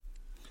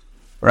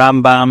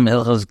Rambam,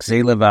 Hilchos,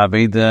 Gezelah,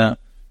 V'Aveda.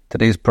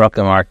 Today's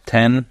Perek are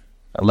 10,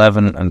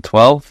 11, and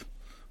 12.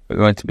 We're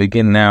going to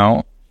begin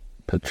now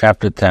with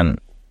chapter 10,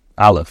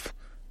 Aleph.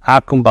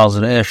 Hakum bal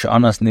zereh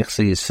she'anas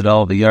nichse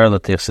Yisrael v'yar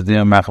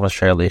l'techsedim machmas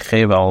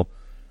she'alichev al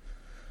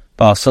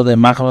bal sodeh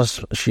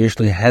machmas she'yesh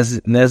li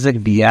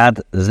nezek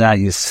biyad za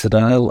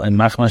Yisrael and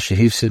machmas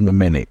she'hifsid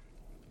memeni.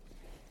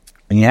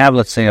 When you have,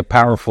 let's say, a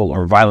powerful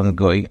or violent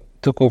goy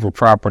took over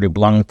property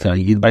belonging to a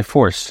yid by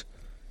force,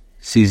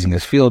 seizing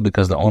his field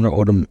because the owner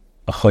owed him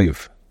a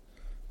choyv,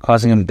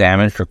 causing him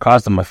damage or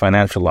caused him a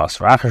financial loss.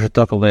 Now, if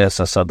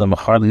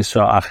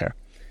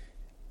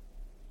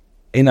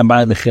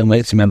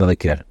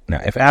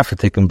after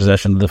taking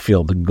possession of the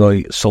field, the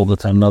goy sold it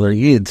to another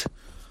yid,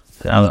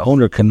 now the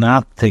owner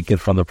cannot take it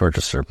from the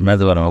purchaser. When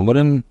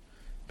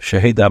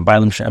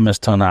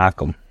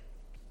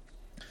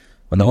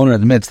the owner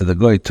admits that the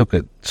goy took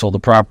it, sold the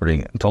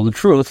property, and told the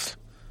truth,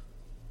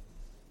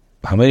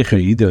 or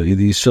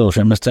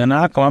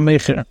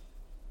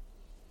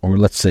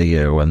let's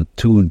say when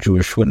two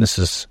Jewish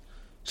witnesses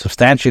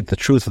substantiate the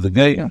truth of the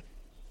guy,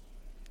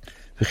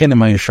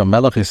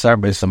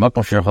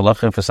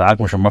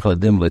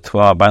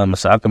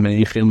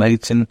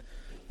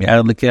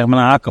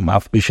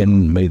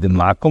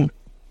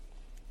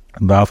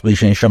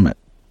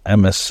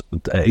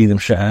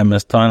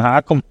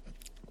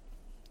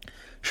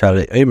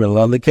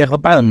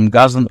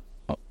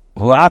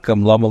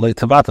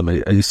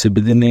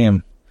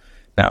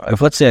 now,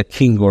 if let's say a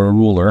king or a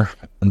ruler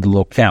in the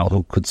locale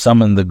who could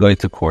summon the guy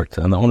to court,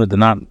 and the owner did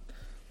not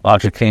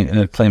lodge a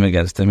claim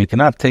against him, he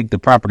cannot take the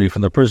property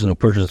from the person who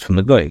purchased from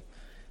the guy.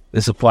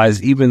 This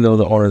applies even though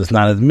the owner does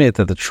not admit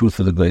that the truth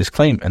of the guy's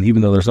claim, and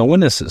even though there's no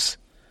witnesses.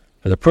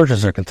 But the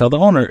purchaser can tell the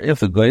owner, if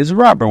the guy is a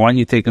robber, why don't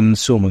you take him and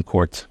sue him in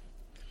court?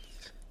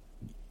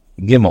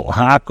 Gimel,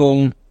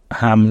 Hakum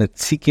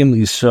hamnetzikim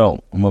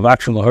Yisrael,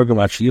 umavakshim lahorgam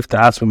achiyifta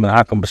atzmim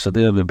hakum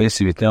b'sadeh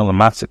b'besi v'tel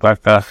l'matzik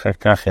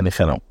kach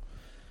yenichenu.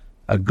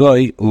 A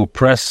goy who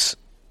oppress,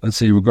 let's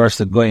say, regards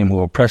to goyim who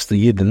oppress the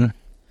yidden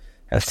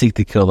and seek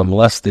to kill them,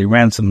 lest they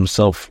ransom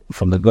themselves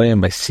from the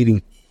goyim by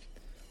ceding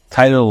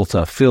title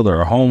to a field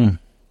or a home,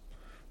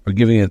 or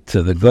giving it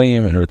to the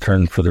goyim in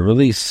return for the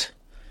release.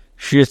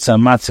 When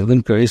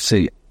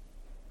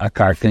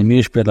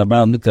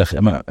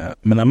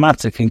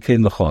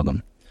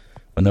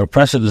the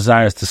oppressor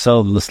desires to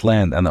sell this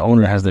land and the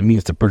owner has the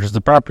means to purchase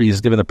the property, he is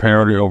given a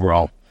priority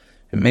overall.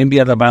 It may be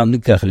at a baal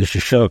nikach is to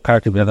show a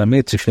karka b'yad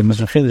ha-meitzik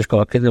shle'mizrachidish kol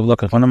ha-kedev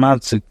lokach when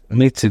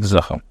ha-meitzik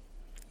zocha.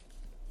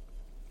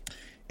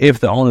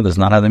 If the owner does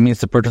not have the means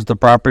to purchase the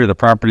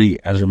property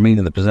has remained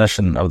in the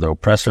possession of the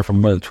oppressor for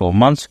more than 12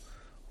 months,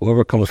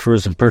 whoever comes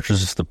first and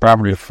purchases the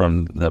property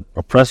from the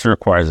oppressor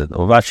acquires it.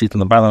 Ovachit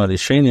and the baal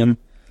ha-rishenim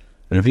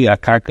revi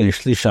ha-karka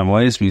yishlish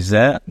ha-moez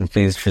mizeh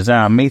mipnei shezeh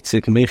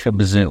ha-meitzik mecha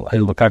b'zil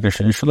ha'il b'karka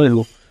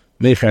she'nishlehu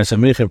mecha asa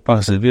mecha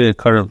b'pachas revi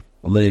ha-karav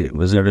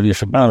le-v'zer revi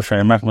ha-shabal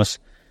sh'ayim machmas.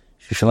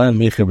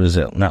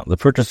 Now, the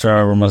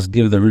purchaser must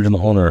give the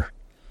original owner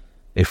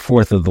a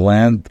fourth of the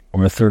land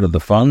or a third of the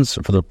funds.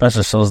 For the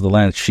oppressor sells the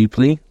land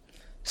cheaply,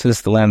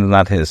 since the land is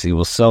not his, he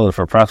will sell it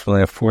for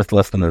approximately a fourth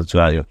less than its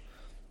value.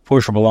 The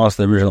portion belongs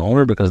to the original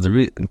owner because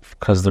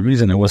the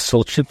reason it was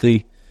sold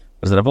cheaply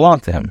was that it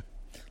belonged to him.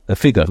 The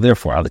figure,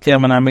 therefore,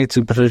 therefore,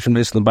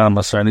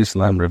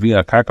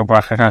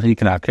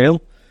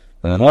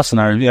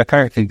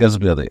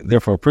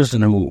 a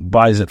person who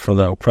buys it from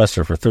the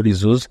oppressor for 30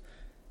 zuz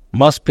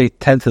must pay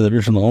 10 to the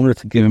original owner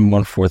to give him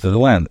 1/4 of the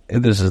land.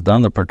 If this is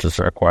done, the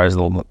purchaser acquires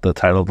the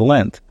title of the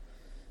land.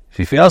 If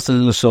he fails to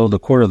do so, the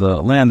quarter of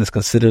the land is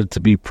considered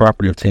to be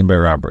property obtained by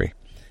robbery.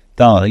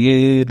 If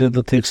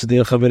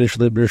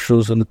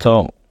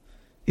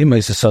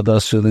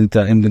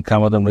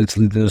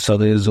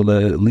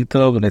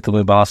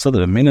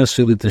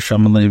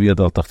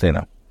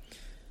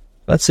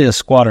let's say a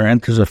squatter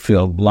enters a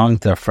field belonging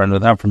to a friend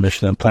without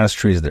permission and plants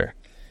trees there.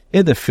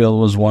 If the field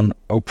was one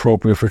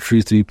appropriate for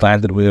trees to be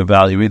planted, we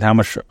evaluate how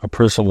much a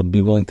person would be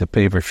willing to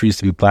pay for trees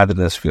to be planted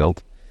in this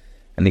field,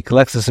 and he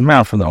collects this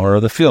amount from the owner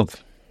of the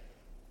field.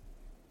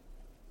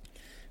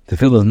 If the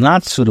field is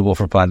not suitable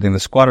for planting,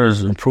 the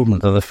squatter's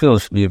improvement of the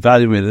field should be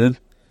evaluated,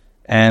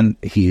 and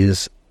he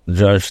is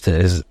judged to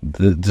his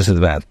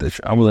disadvantage.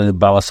 The owner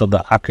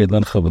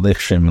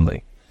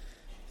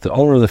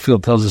of the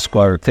field tells the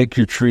squatter, "Take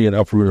your tree and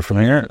uproot it from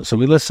here." So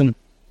we listen.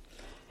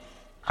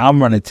 If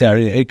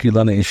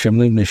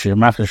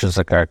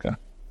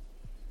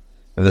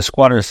the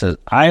squatter says,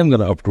 "I am going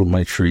to uproot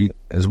my tree,"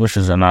 his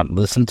wishes are not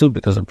listened to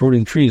because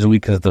uprooting trees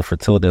weakens the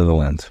fertility of the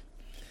land.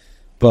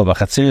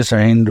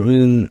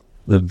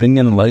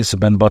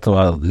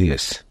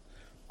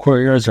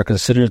 Courtyards are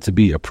considered to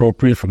be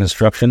appropriate for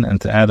construction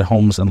and to add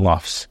homes and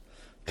lofts.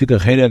 The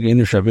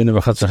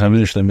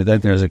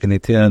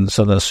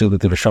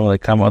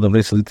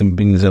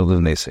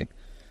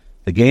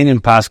gain in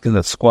Paskin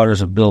that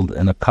squatters have built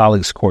in a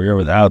colleague's courtyard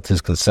without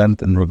his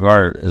consent and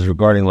is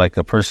regarding like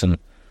a person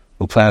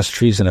who plants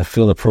trees in a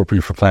field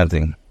appropriate for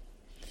planting.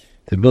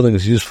 The building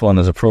is useful and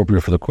is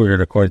appropriate for the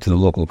courtyard according to the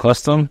local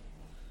custom.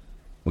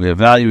 We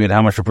evaluate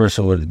how much a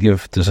person would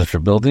give to such a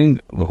building.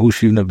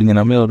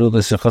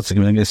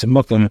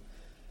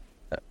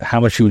 How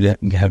much he would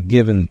have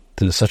given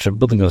to such a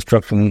building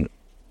construction,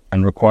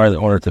 and require the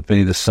owner to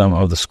pay the sum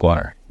of the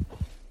squatter.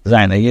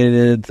 When a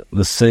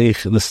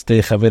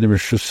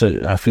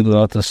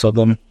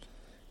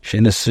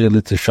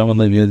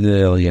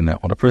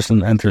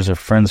person enters a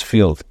friend's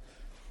field,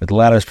 with the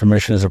latter's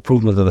permission, his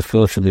approval of the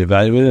field should be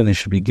evaluated, and he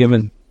should be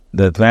given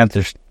the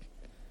advantage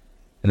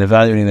in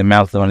evaluating the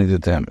amount of money due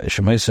to him.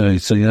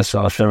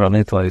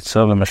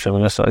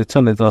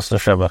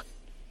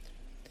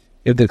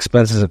 If the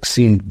expenses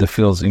exceed the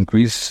field's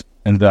increase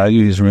in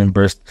value, he is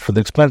reimbursed for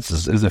the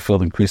expenses. If the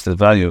field increased in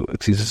value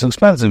exceeds its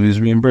expenses, he is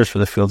reimbursed for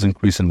the field's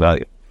increase in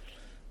value.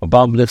 A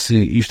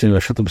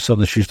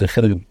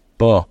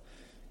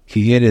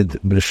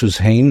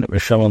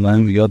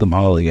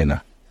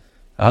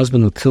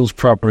husband who tills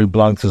property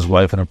belonging to his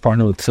wife, and a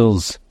partner who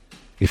tills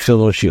a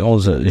field which he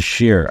owns a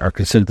share are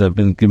considered to have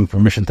been given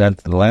permission to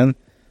enter the land.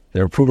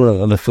 Their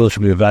approval of the field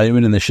should be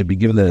evaluated, and they should be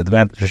given the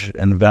advantage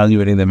in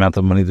evaluating the amount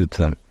of money due to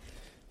them.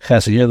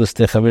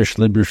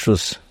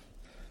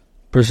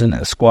 Person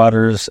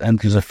squatters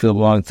enters a field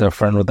belonging to a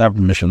friend without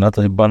permission. Not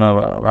to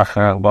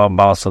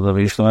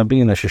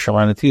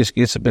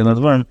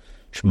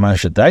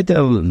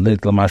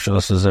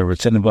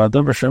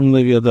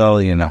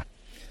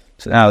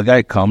So now the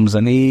guy comes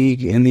and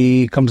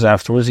he comes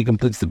afterwards. He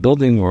completes the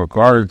building or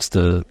guards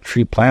the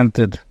tree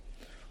planted,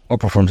 or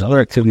performs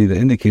other activity that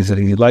indicates that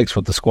he likes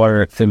what the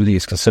squatter activity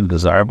is considered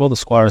desirable. The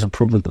squatter's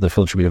improvement of the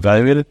field should be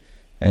evaluated,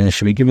 and it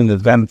should be given the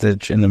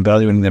advantage in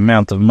evaluating the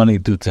amount of money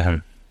due to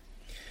him.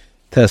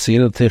 When a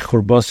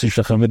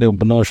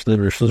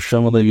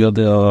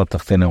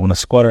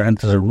squatter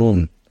enters a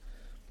room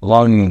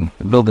building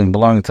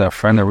belonging to a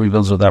friend and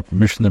rebuilds without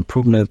permission, the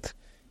improvement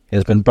he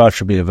has been brought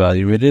should be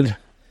evaluated,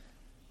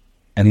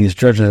 and he is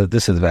judged at a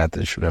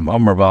disadvantage. If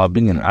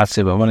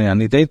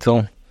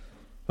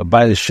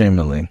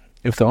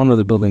the owner of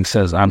the building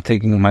says, "I'm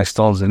taking my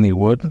stalls any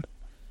wood,"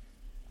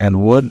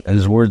 and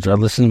his words are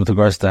listened with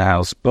regards to the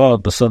house,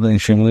 but we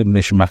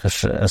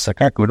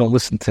don't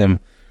listen to him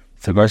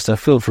with regards to a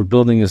field for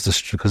building is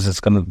because it's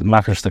going to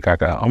machash the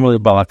kaka.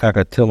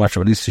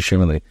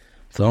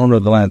 If the owner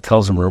of the land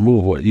tells him,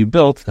 "Remove what you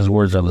built," his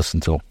words are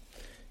listened to.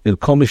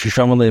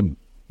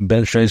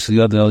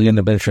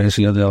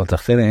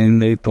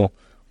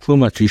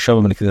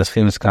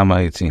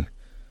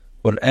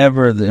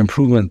 Whatever the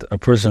improvement a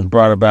person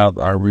brought about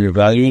are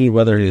reevaluated,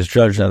 whether he is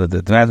judged at an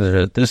advantage or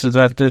a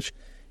disadvantage.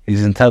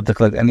 He's entitled to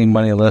collect any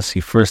money unless he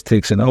first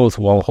takes an oath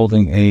while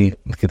holding a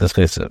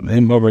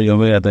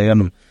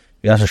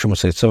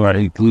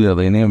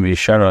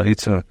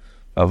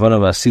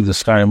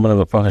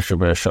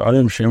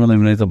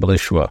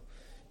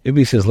if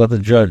he says, "Let the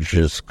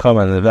judges come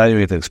and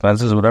evaluate the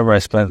expenses, whatever I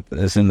spent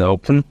is in the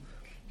open,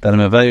 then I'm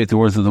evaluate the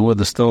worth of the wood,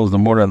 the stones, the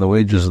mortar, and the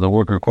wages of the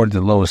worker according to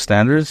the lowest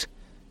standards,"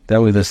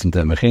 then we listen to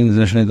him. Also, in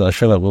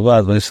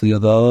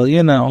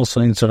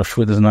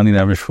Shvuah does not need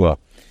every Shvuah.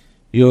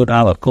 Yod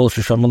Aleph, Kol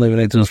Shisham Levi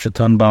Neitz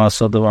Shatan Bala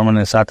Soda Varman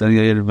Esat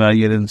Yed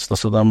Vayedin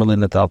Slasodam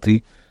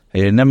Lenatalti.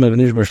 Nem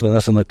Venish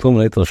Lenasan Leklum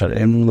Leitel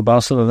Sharem the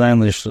Bala Soda Dain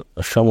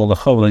Shamol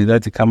Lachov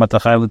Leidati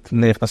Kamatachai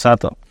Nech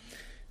Nasato.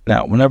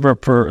 Now, whenever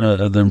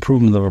the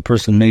improvement of a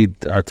person made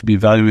are to be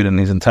evaluated and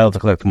he's entitled to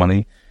collect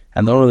money,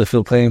 and the owner of the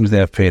field claims they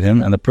have paid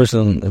him, and the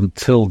person who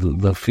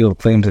tilled the field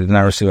claims he did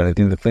not receive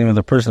anything, the claim of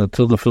the person who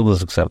tilled the field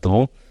is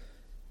acceptable.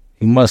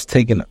 He must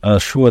take an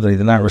assure that he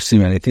did not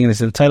receive anything, and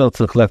he's entitled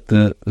to collect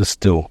the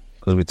stew.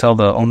 Because we tell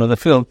the owner of the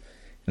field,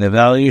 and the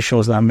evaluation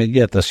was not made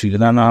yet, thus you did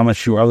not know how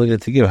much you were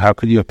obligated to give. How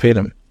could you have paid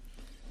him?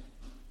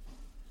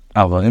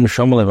 If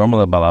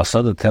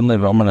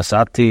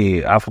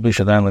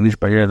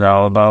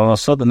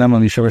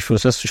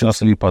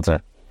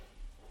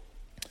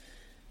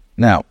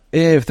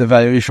the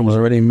valuation was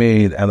already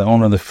made and the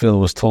owner of the field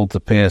was told to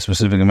pay a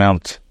specific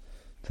amount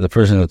to the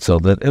person who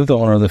tilled it, if the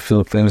owner of the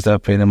field claims to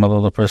have paid him,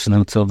 although the person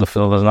who tilled the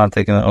field has not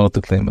taken an oath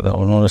to claim it, the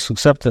owner is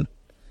accepted.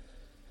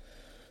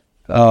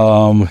 The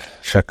owner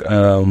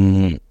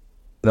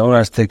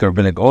has to take a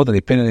rabbinic oath that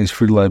he paid and he's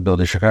free to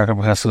liability.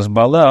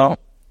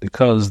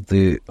 Because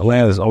the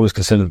land is always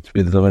considered to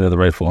be the domain of the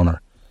rightful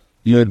owner.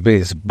 Yud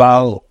Beis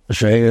Baal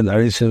Shehid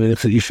Arisin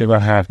Ishe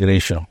Bachar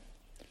Geresho.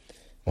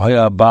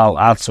 Wahaya Baal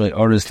Atzmei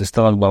Oris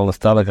Listalak Baal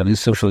Listalak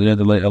Arisim Shal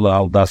Yedele Ela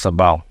Al Dasa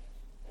Baal.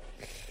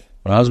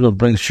 When a husband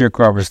brings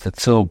sharecroppers to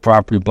till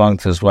property belonging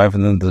to his wife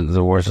and then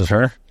divorces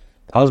her,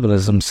 the husband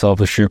is himself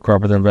a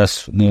sharecropper.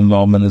 The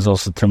involvement is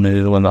also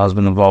terminated when the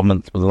husband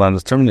involvement with the land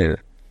is terminated,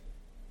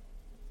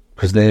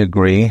 because they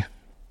agree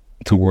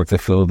to work the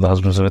field of the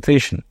husband's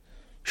invitation.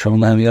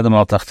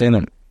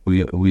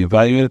 We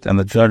evaluate it, and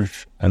the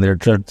judge and their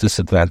judge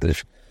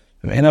disadvantage.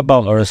 So the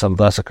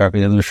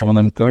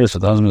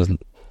husband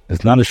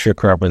is not a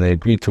sharecropper, and they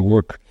agreed to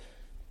work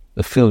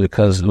the field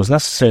because it was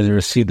necessary to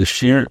receive the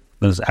shear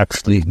that is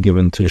actually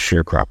given to a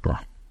sharecropper.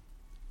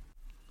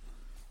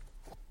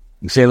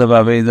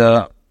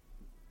 Gezelah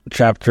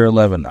Chapter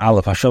 11.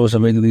 Aleph Hashavos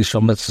Aveda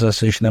Lishol Mitzvah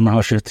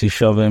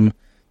Tishavim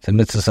to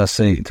mitzvah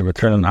saseh, to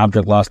return an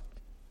object lost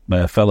by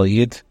a fellow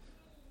Yid,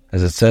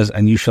 as it says,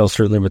 and you shall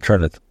certainly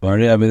return it.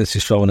 A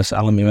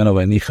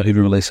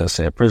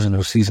person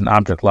who sees an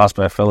object lost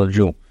by a fellow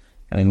Jew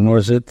and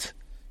ignores it,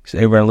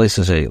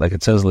 like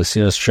it says,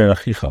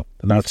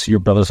 that's your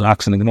brother's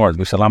ox and ignore it.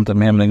 We salam to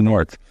him and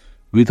ignore it.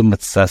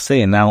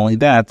 And not only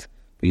that,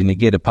 but you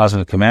negate a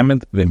positive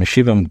commandment, and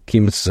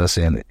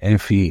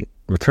if he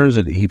returns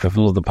it, he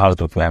fulfills the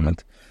positive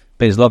commandment.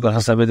 If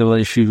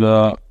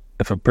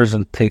a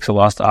person takes a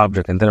lost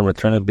object and then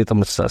return it, you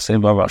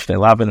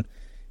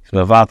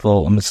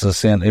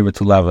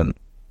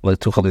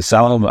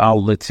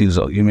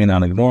may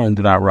not ignore and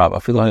do not rob.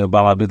 Even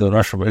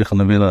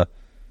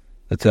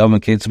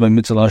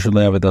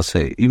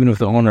if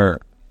the owner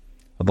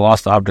of the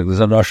lost object is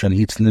a Russia and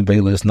eats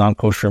nibelis,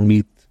 non-kosher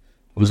meat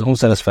of his own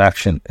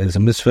satisfaction, it is a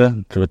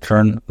mitzvah to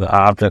return the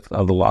object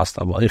of the lost.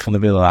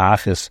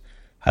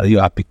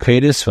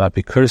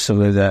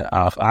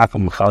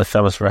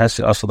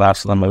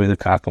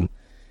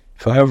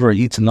 If however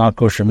eats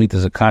non-kosher meat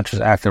as a conscious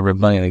act of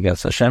rebellion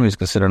against Hashem, he is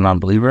considered a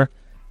non-believer.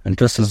 And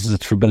just as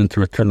it's forbidden to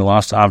return the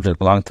lost object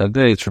belonging to a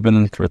guy, it's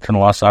forbidden to return the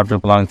lost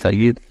object belonging to a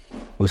Yid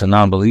who is a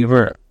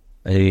non-believer,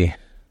 a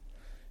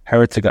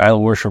heretic,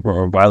 idol worshiper,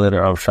 or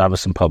violator of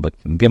Shabbos in public.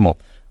 Gimel,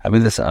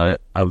 it's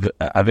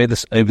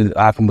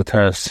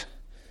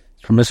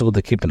permissible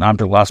to keep an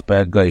object lost by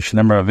a guy. It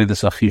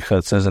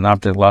says an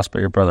object lost by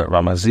your brother.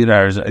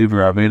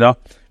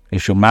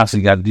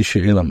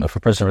 If a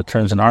person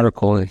returns an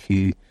article,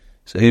 he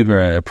is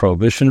over a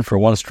prohibition, for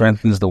one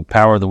strengthens the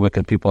power of the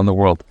wicked people in the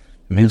world.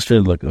 If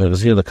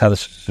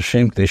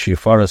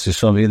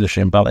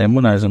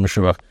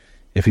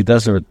he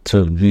does it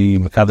to be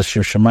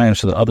Mekadosh Shemayim,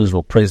 so that others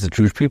will praise the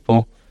Jewish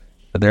people,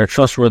 but they're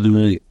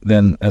trustworthy,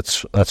 then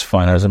that's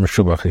fine. As a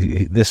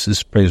Meshubach, this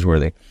is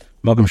praiseworthy.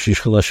 There's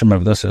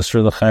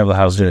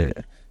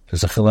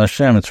a Chil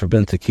Hashem. It's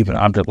forbidden to keep an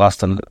object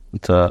lost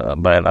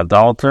by an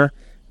idolater.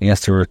 He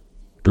has to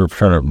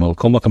return it.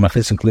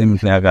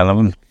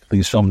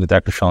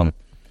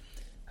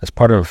 As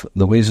part of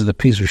the ways of the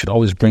peace, we should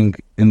always bring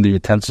in the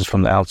utensils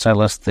from the outside,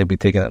 lest they be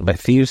taken by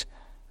thieves,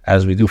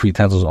 as we do for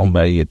utensils owned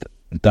by a Yid.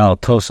 A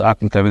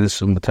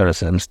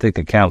mistake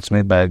accounts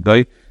made by a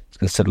guy is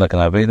considered like an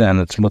aveda, and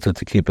it's mutter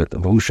to keep it.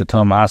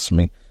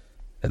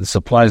 This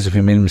applies if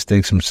he made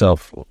mistakes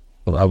himself,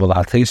 but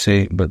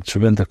it's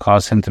forbidden to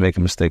cause him to make a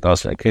mistake.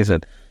 Also, a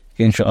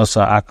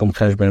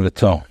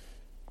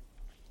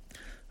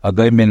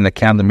guy made an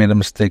account and made a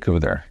mistake over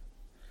there.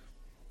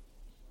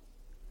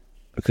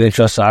 You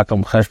saw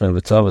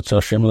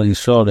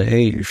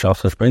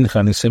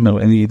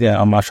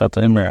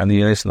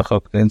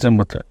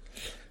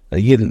the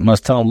Yid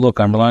must tell him, look,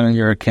 I'm relying on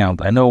your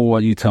account. I know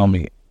what you tell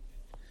me.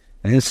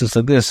 In an instance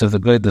like this, if the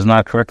guy does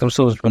not correct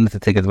himself, it's better to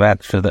take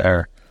advantage of the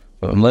error.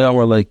 But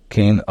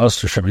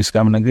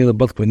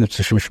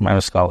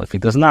if he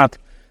does not,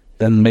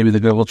 then maybe the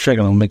guy will check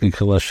and he'll make a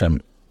Chil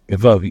Hashem.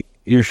 If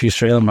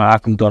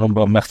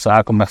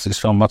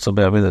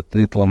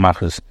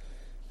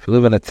you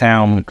live in a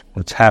town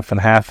that's half and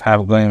half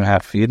goyim,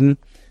 half Yidden,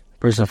 the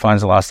person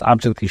finds a lost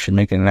object, he should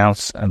make an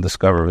announce and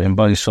discover. If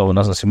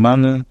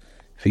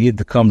a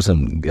Yid comes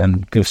and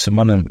gives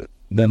simanim,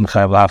 then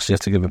Chayav L'Achas, you have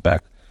to give it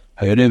back.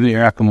 Now,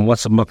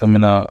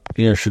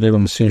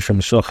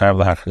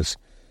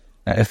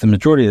 if the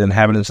majority of the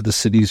inhabitants of the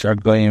cities are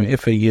goyim,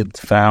 if a Yid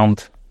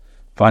finds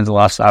a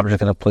lost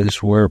object in a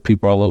place where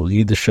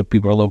Yiddish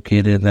people are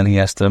located, then he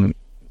has to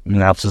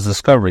announce his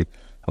discovery.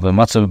 If he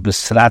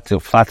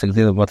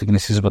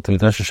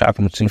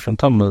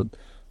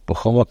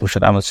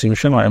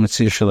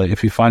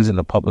finds it in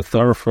a public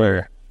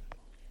thoroughfare,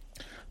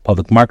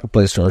 public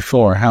marketplace, or a shul,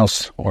 or a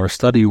house, or a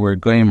study where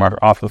goyim are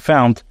often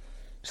found,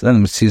 so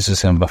then it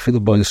seizes him.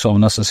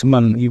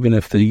 Even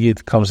if the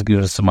Yid comes to give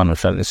us a siman,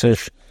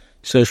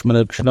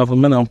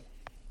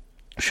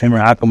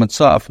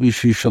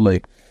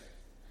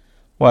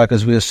 why?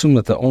 Because we assume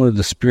that only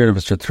the spirit of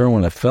its return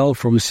when it fell,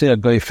 for we say a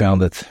guy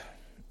found it.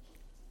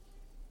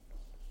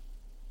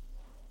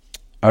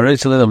 But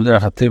if you want to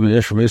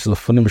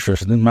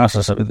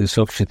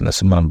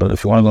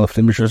go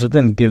to the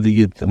then give the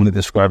Yid when he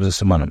describes the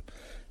simanim.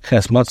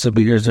 If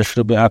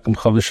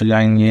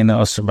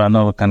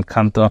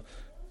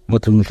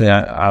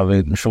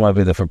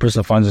a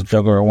person finds a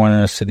jug or wine in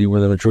a city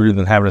where the majority of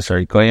the inhabitants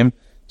are goyim,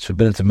 it's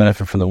forbidden to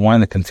benefit from the wine.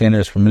 The container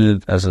is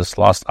permitted as a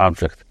lost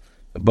object.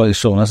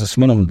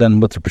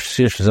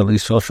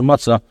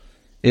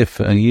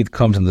 If a Yid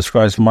comes and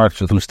describes marks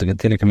with which the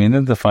container can be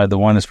identified, the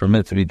wine is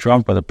permitted to be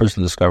drunk by the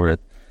person who discovered it.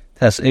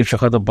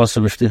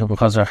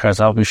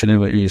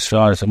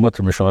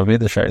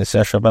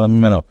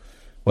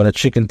 When a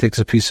chicken takes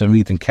a piece of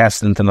meat and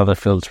casts it into another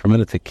field, it's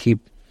permitted to keep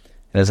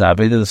it as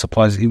aveda. This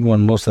applies even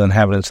when most of the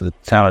inhabitants of the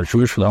town are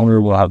Jewish, for the owner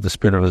will have the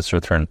spirit of its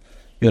return.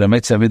 A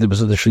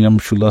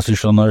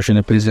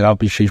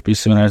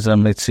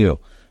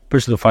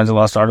person who finds a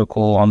lost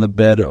article on the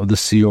bed of the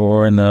sea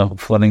or in a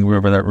flooding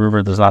river, that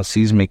river does not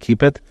seize, may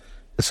keep it.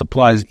 This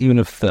applies even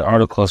if the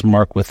article is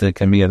marked with it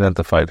can be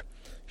identified.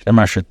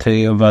 As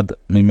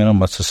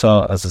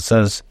it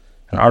says,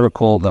 an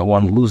article that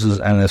one loses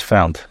and is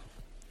found.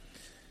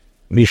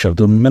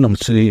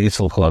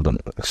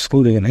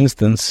 Excluding an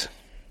instance.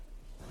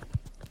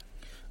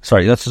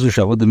 Sorry, that's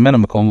with the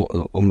minimum.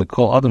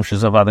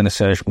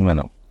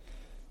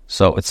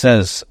 So it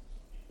says,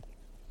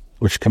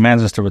 which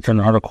commands us to return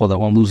an article that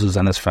one loses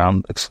and is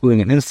found, excluding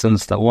an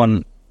instance that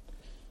one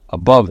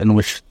above in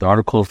which the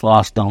article is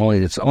lost, not only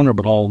its owner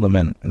but all the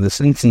men. In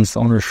this instance, the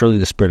owner is surely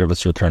the spirit of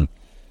its return.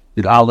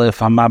 A person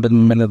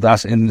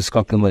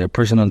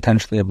who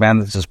intentionally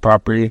abandons his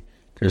property,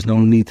 there's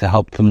no need to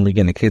help him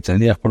regain the kids. Here's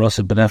the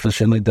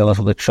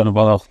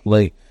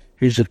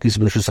piece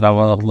of a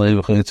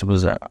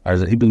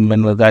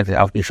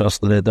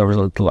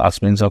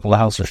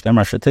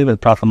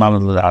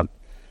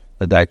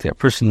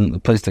person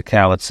placed a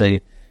cow, let's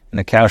say, in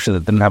a cow shed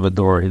that didn't have a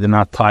door. He did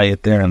not tie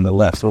it there and the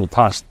left, little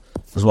tossed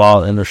as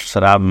well in the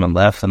sarabim and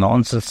left. In all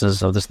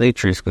instances of this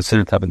nature, he is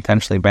considered to have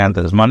intentionally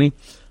abandoned his money.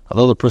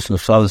 Although the person who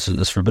saw this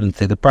is forbidden to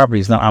take the property,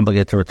 he is not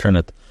obligated to return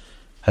it.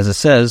 As it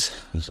says,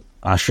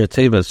 Asher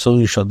Teva, so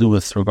you shall do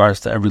with regards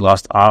to every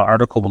lost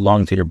article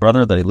belonging to your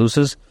brother that he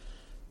loses.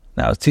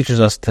 Now it teaches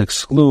us to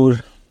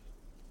exclude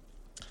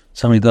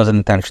somebody does it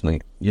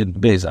intentionally. When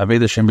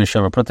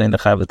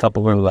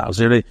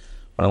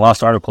a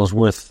lost article is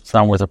it's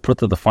not worth a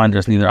prutta, the finder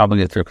is neither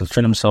obligated to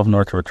concern himself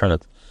nor to return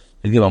it.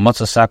 You give a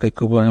matzah sake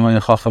kuba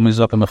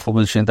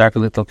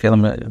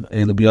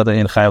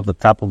the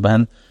top of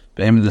ben.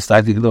 When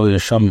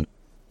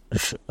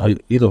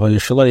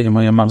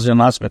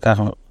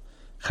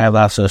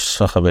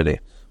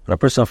a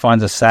person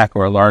finds a sack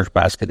or a large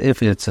basket,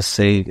 if it's a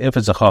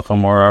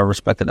chacham or a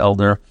respected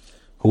elder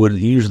who would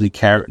usually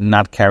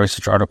not carry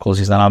such articles,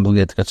 he's not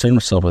obligated to concern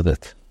himself with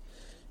it.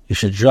 He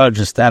should judge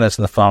his status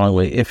in the following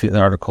way: if the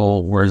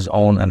article were his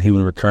own and he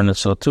would return it,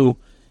 so too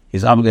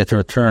he's obligated to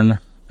return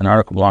an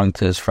article belonging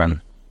to his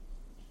friend.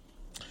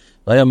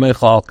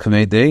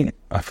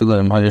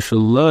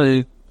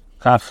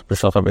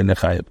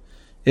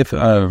 If,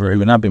 however, he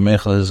would not be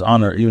meichel his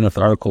honor, even if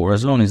the article were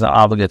his own, he's not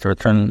obligated to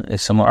return a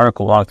similar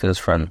article belonging to his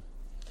friend.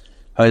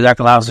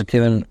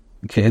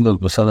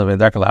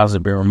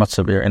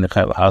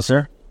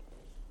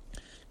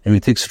 If he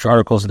takes such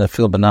articles in the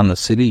field but not in the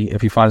city,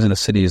 if he finds in the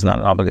city, he's not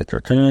obligated to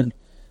return it.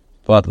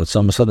 But with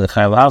some if he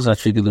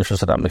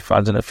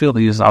finds in the field,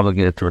 he is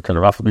obligated to return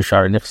it.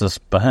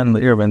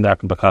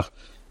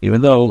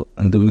 Even though,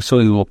 in doing so,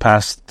 he will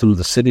pass through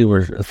the city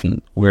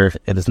where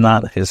it is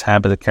not his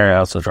habit to carry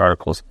out such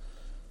articles.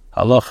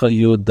 Halacha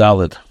Yud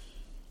Daled.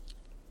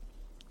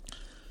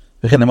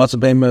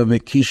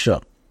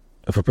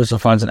 If a person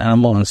finds an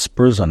animal and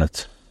spurs on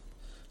it,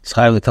 he's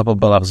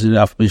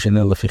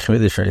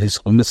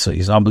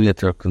obligated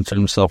to concern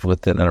himself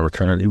with it and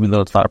return it, even though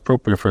it's not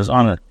appropriate for his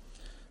honor,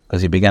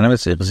 because he began a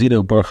mitzvah.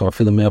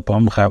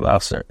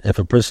 If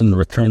a person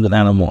returned an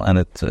animal and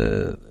it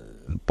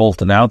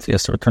bolted out, he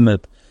has to return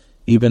it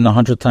even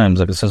 100 times.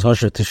 Like it says,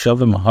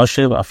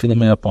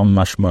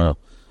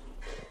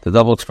 the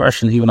double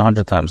expression, even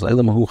 100 times.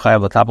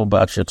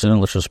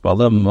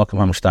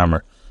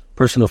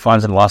 Person who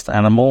finds a lost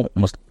animal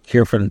must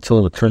care for it until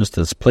it returns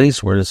to its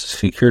place where it is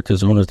secure to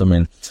his owner's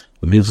domain.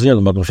 If a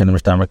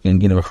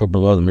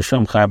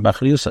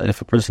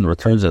person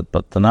returns it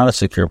but to not a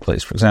secure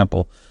place, for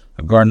example,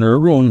 a garden or a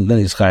ruin, then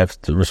he's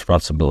chayav to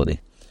responsibility.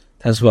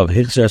 If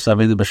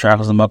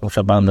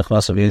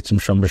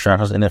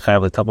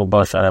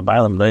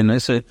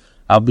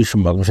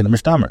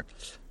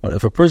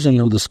a person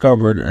who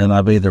discovered an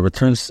aveda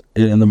returns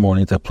in the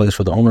morning to a place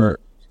where the owner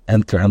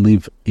enter and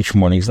leave each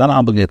morning, he's not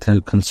obligated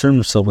to concern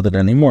himself with it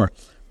anymore,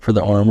 for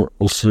the owner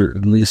will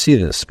certainly see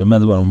this. When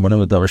there's no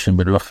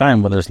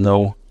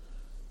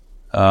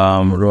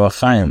ruach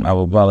chaim.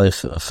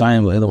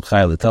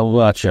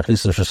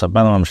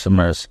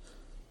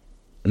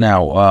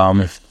 Now,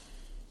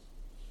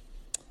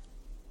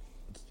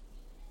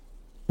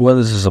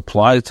 whether this is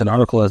applied to an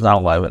article that is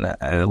not live,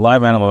 a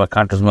live animal of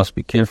conscience must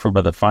be cared for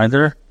by the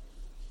finder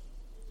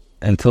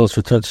until it's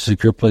returned to a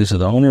secure place of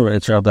the owner.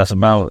 It's that's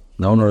about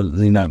the owner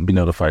need not be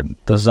notified.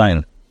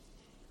 Design.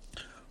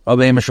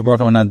 Person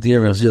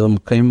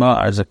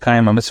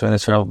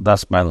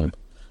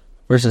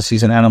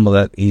sees an animal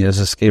that he has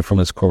escaped from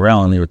his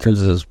corral and he returns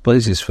to his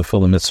place, he's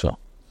fulfilled a mitzvah.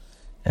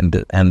 And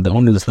the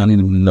owner does not need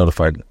to be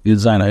notified.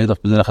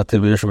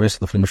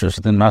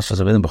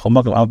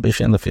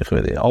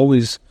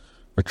 Always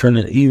return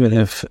it, even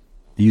if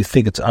you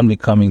think it's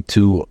unbecoming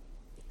to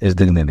his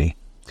dignity,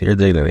 to your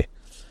dignity.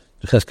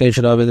 If a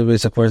person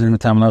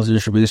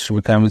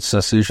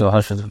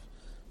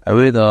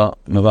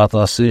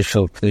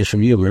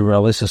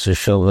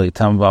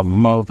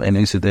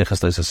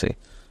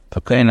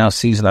now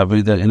sees an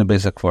avida in a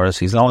basic forest,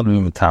 he's not going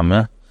to be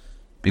metame,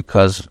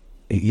 because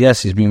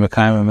yes, he's being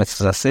mekayim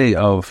mitzvah say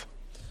of,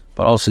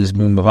 but also he's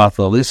being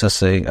mevatel lisa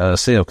say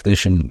of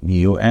kedishim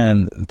you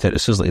and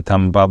teresus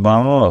leitam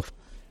babamov,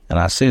 and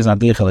I say is not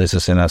deicha lisa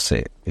say and I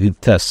say he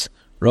tests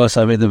roas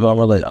avida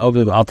v'amar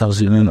le'oviv al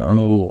tachzinin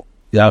or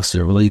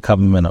yachzir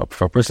v'le'yikabim minop.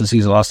 If a person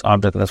sees a lost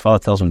object and his father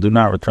tells him do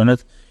not return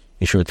it,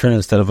 he should return it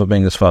instead of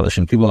obeying his father.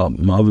 For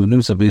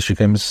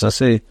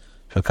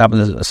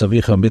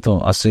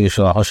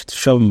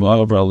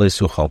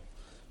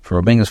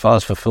obeying his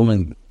father's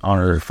fulfillment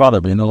honor his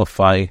father, but you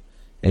nullify, and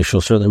he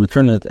shall certainly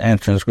return it and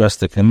transgress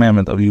the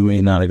commandment of you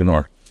may not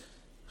ignore.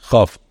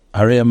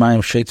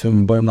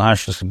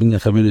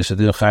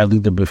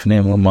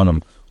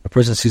 A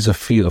person sees a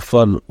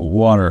flood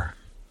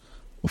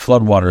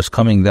waters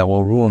coming that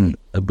will ruin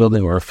a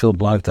building or a field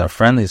belonging to a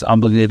friend. He's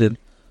obligated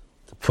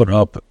to put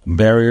up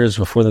barriers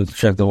before them to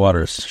check the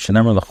waters. All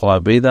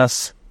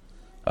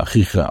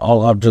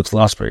objects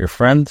lost by your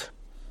friend,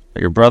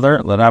 by your brother.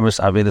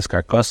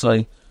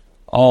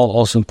 All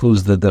also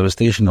includes the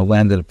devastation of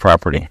landed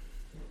property.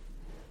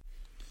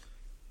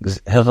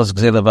 Hilchos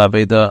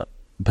Gezelah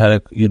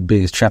Perek Yud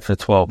Beis, chapter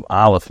 12.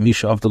 Aleph.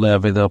 Misha Avdalei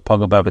Aveda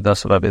Paga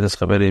Babedas Babedas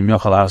Chaverim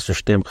Yochal Hasr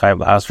Shtem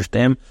Chayv Hasr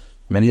Shtem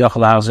Many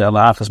Yochal Hasr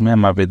Alachas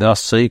Mem Avedas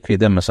Say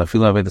Kedem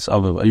Asafil Avedas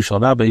Aviv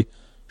Ayishal Rabbi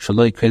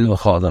Shaloi Kedem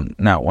Chadam.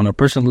 Now, when a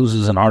person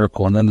loses an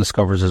article and then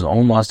discovers his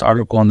own lost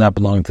article and that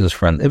belonging to his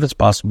friend, if it's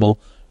possible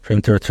for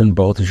him to return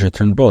both, he should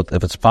return both.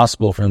 If it's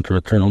possible for him to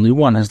return only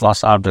one, his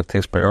lost object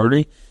takes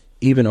priority,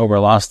 even over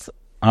a lost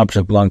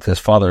object belonging to his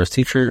father or his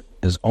teacher.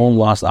 His own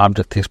lost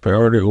object takes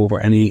priority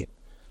over any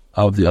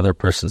of the other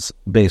person's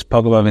base.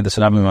 When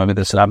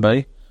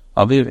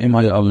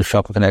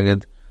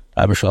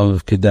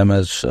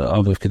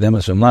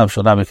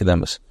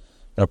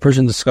a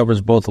person discovers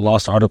both the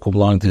lost article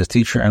belonging to his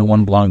teacher and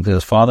one belonging to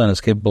his father and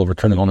is capable of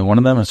returning only one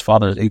of them, if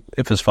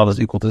his father is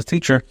equal to his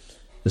teacher,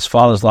 his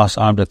father's lost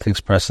object takes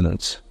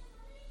precedence.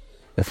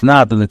 If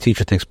not, then the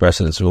teacher takes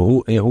precedence. And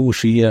along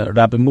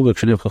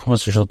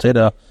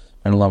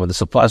with the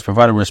supplies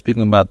provided, we're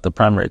speaking about the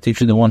primary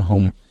teacher, the one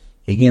whom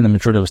he gained the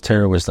maturity of his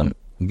Torah wisdom.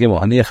 If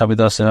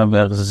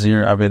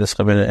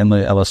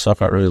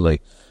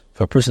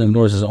a person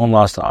ignores his own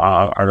lost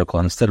article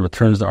and instead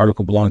returns the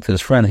article belonging to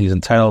his friend, he's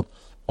entitled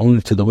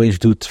only to the wage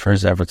due for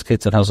his efforts.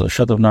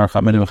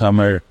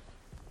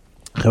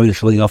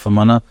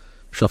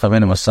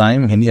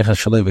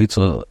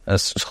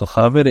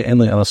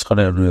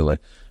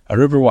 A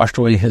river washed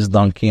away his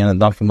donkey, and the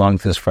donkey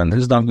belonged to his friend.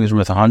 His donkey is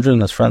worth 100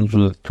 and his friend was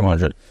worth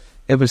 200.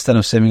 If instead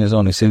of saving his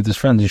own, he saved his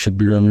friend, he should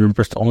be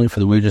reimbursed only for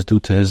the wages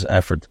due to his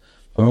effort.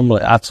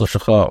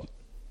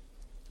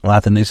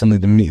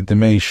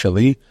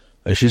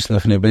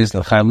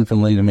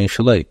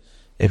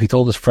 If he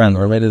told his friend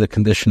or made it a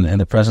condition in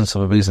the presence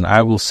of a basin,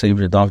 I will save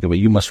your donkey, but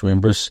you must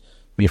reimburse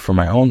me for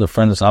my own, the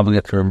friend is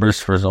obligated to reimburse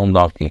for his own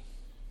donkey.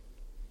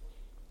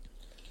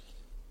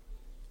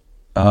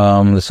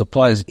 This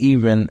applies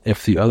even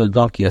if the other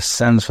donkey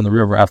ascends from the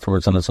river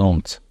afterwards on its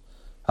own.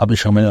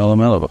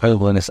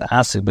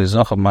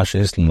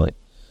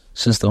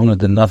 Since the owner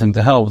did nothing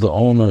to help, the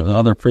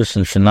other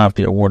person should not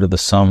be awarded the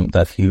sum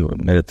that he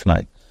made it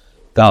tonight.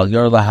 If the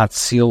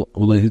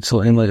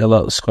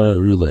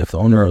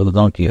owner of the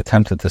donkey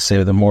attempted to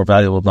save the more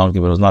valuable donkey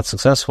but was not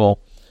successful,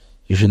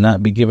 he should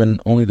not be given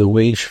only the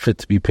wage fit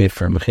to be paid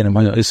for him.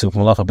 Similarly,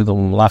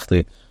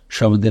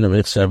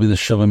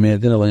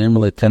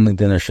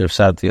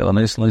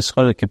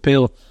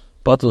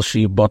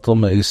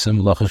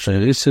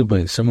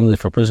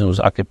 if a person was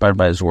occupied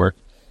by his work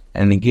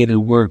and negated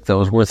work that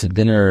was worth a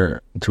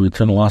dinar to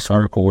return a lost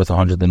article worth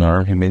 100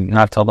 dinar, he may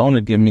not tell the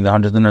owner, give me the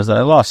 100 dinars that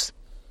I lost.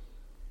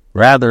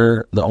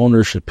 Rather, the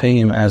owner should pay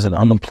him as an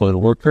unemployed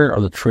worker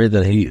or the trade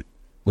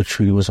which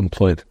he was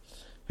employed.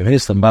 But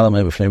if he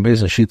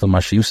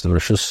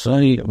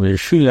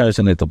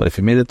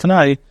made it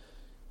tonight,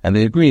 and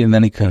they agree, and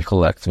then he can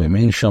collect. If the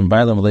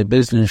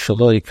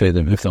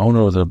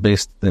owner of the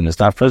base then is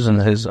not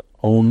present, his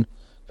own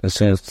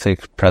concerns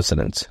take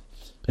precedence.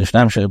 If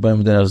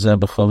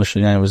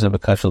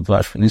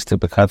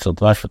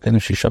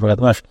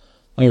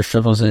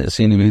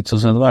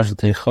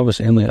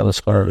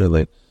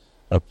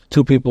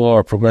two people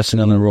are progressing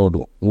on the road,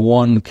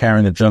 one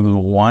carrying a jug of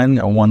wine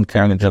and one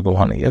carrying a jug of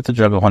honey. If the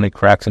jug of honey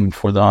cracks and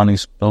before the honey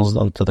spills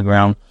onto the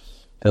ground,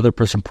 the other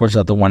person pours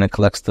out the wine and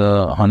collects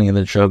the honey in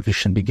the jug, he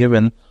should be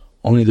given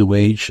only the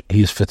wage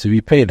he is fit to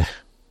be paid.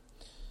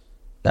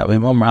 That way,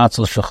 if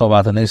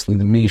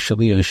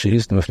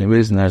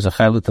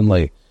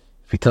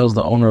he tells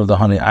the owner of the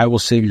honey, I will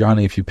save your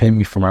honey if you pay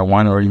me for my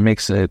wine, or he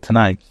makes it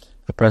tonight, in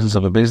the presence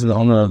of a basin, the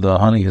owner of the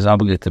honey is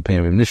obligated to pay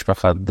him. If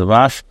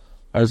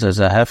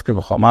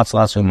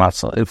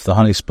the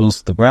honey spills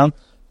to the ground,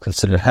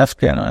 consider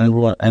hefker,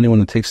 and anyone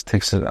who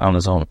takes it on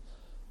his own.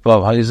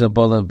 Any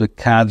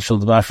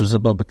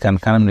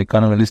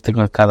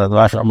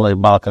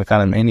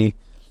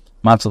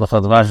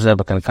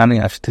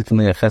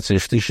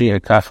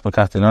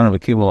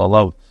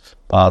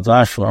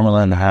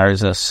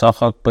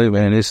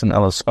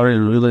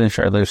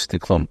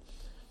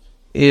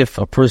if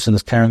a person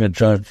is carrying a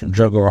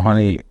jug or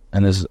honey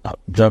and his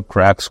jug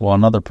cracks while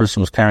another person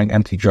was carrying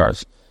empty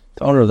jars,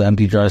 the owner of the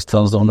empty jars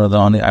tells the owner of the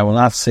honey, I will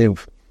not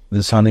save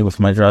this honey with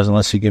my jars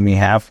unless you give me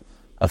half,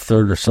 a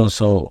third, or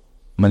so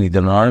many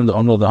dinar. The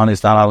owner of the honey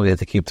is not obligated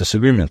to keep this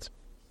agreement.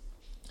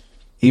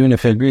 Even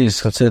if he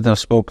agrees, consider to have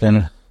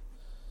spoken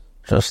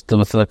just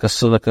with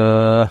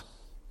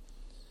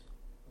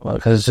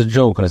because it's a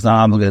joke, and it's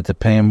not obligated to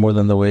pay him more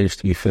than the wage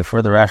to be fit.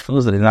 Further rational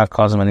is that he did not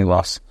cause him any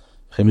loss.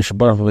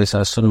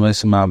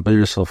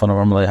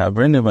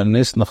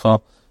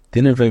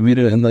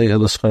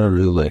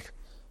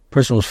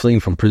 Person was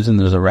fleeing from prison.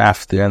 There's a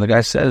raft there, and the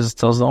guy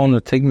tells the owner,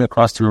 "Take me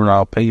across the river, and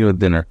I'll pay you a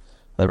dinner."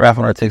 The raft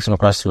owner takes him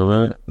across the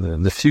river.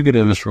 The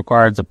fugitive is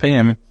required to pay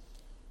him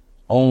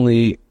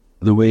only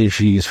the wage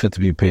he is fit to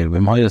be paid. The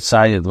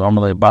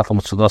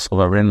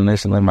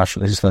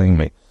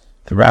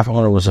raft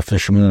owner was a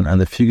fisherman,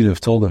 and the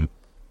fugitive told him,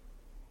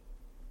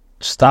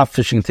 "Stop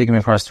fishing, take him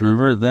across the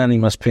river." Then he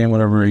must pay him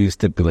whatever he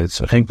stipulates.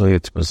 So Ches,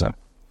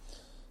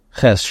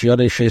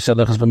 Shiade Shesa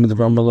Lechas Bamid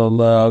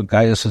Ramala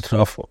Gaius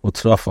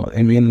Utrafa,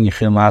 Emin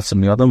Yichin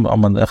Latsam Yadam,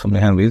 Amand Echem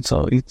Mehan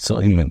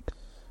Vitzel Imin.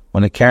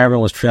 When a caravan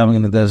was traveling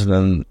in the desert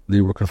and they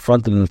were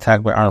confronted and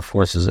attacked by armed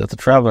forces, if the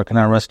traveler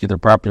cannot rescue their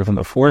property from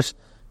the force,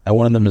 and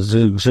one of them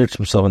exerts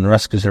himself and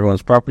rescues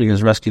everyone's property, he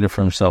has rescued it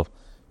for himself.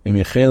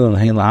 If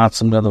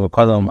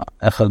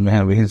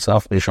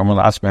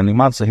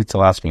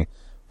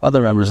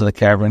other members of the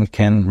caravan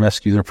can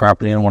rescue their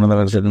property, and one of them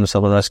exerted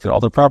himself and rescued all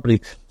their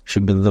property,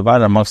 should be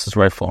divided amongst its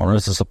rightful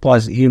owners. This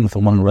applies even if the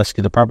one who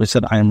rescued the property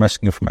said, "I am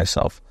rescuing for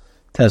myself."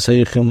 If it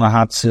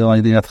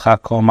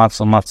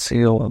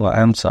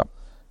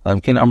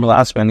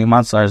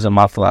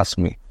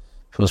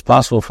was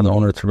possible for the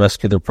owner to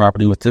rescue their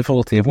property with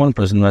difficulty, if one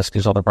person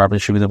rescues all the property,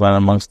 it should be divided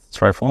amongst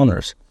its rightful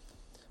owners.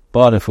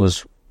 But if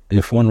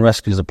one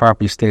rescues the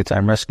property, states, "I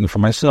am rescuing for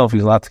myself,"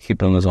 he's allowed to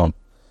keep it on his own.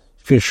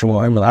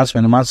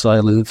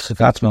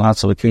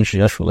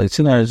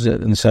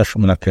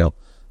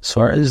 So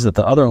far is that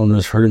the other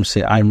owners heard him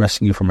say, "I am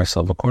rescuing for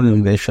myself."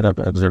 Accordingly, they should have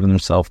exerted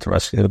themselves to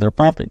rescue their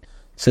property.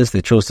 Since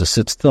they chose to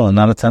sit still and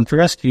not attempt to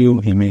rescue,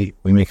 we may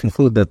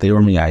conclude that they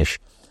were miyash.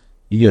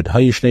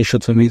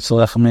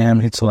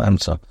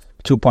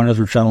 Two partners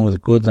were traveling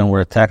with goods and were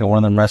attacked, and one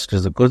of them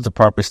rescues the goods. The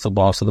property still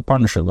belongs to the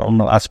partnership.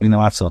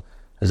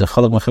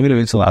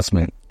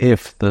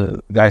 If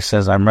the guy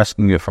says, "I'm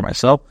rescuing it for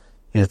myself,"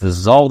 he has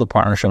dissolved the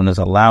partnership and is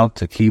allowed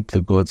to keep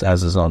the goods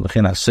as his own.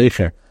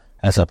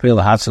 As a pale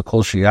hatzel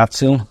kol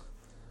shiyatzil,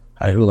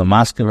 I rule a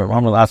mask of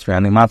Rambam last year.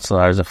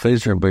 Animatzil as a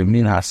phaser by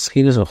min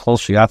haschidus of kol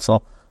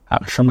shiyatzil.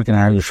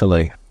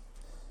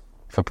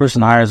 If a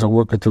person hires a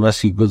worker to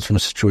rescue goods from a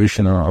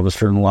situation or of a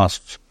certain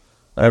loss,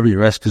 whatever he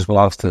rescues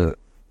belongs to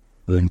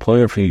the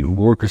employer. If the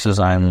worker says,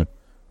 "I am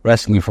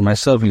rescuing for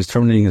myself," he's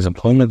terminating his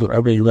employment.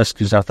 Whatever he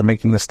rescues after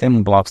making the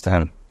statement belongs to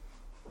him.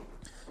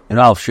 When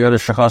a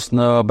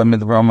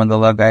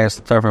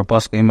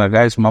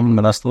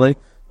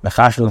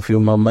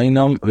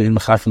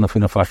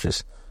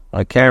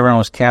caravan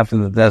was camped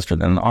in the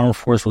desert and an armed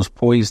force was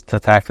poised to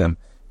attack them,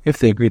 if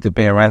they agreed to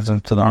pay a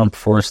ransom to the armed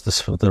force,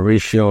 the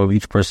ratio of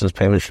each person's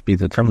payment should be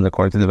determined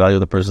according to the value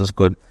of the person's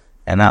good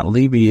and not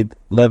levied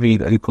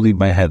equally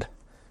by head.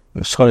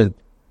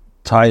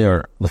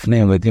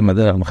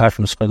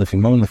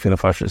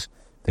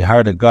 They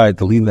hired a guide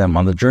to lead them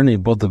on the journey.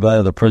 Both the value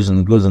of the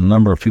person, goods, and the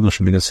number of people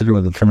should be considered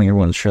when determining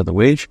everyone's share of the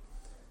wage.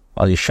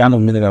 While Yeshanu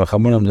Minigam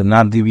Chamurim did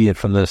not deviate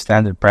from the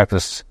standard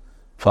practice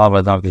followed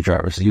by donkey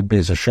drivers. Donkey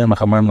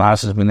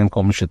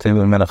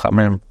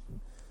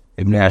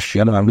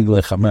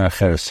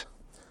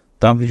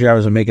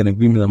drivers will make an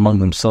agreement among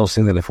themselves,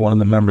 saying that if one of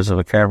the members of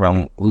a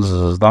caravan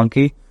loses his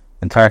donkey,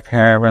 the entire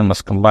caravan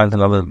must combine to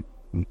another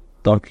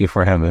donkey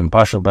for him. If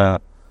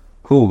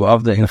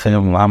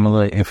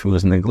it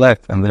was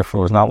neglect and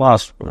therefore was not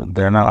lost,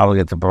 they are not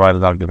obligated to provide a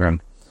donkey for him.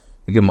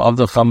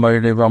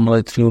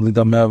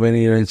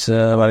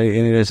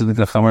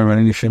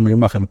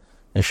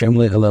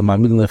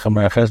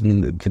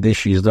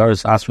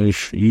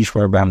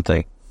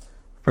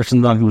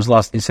 Person's donkey was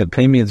lost. He said,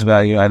 "Pay me its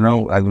value. I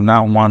do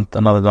not want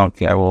another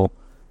donkey. I will,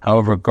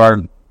 however,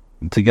 guard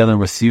together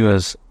with you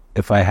as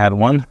if I had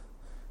one."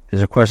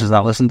 His request is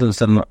not listened to.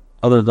 Instead,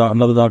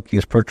 another donkey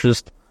is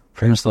purchased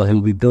for him, so he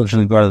will be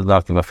diligently guarded the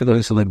donkey. Even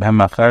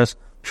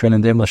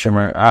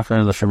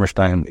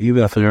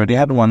if he already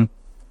had one,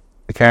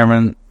 the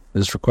caravan,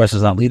 this request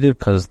is not needed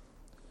because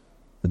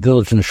the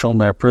diligence shown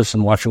by a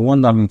person watching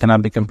one donkey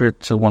cannot be compared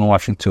to one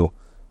watching two.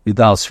 When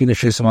a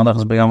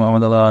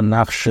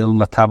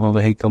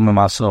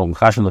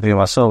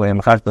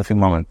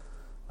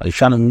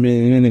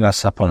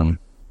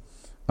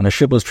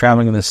ship was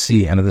traveling in the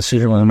sea and a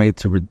decision was made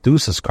to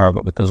reduce its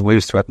cargo because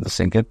waves threatened to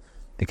sink it,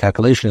 the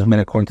calculation is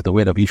made according to the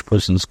weight of each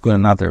person's good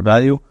and not their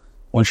value.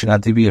 One should not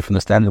deviate from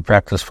the standard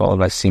practice followed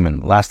by seamen.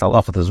 Last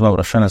halachah as well.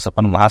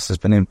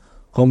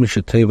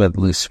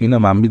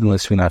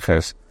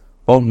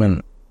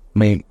 Boatmen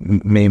may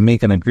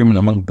make an agreement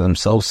among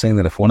themselves, saying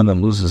that if one of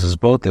them loses his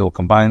boat, they will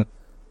combine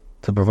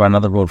to provide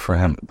another boat for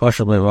him.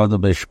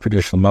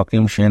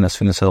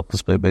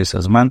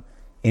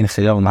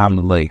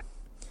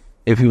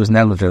 If he was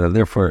negligent and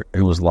therefore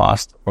it was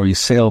lost, or he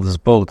sailed his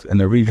boat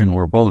in a region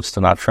where boats do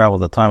not travel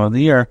at the time of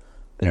the year,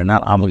 they are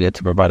not obligated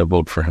to provide a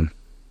boat for him.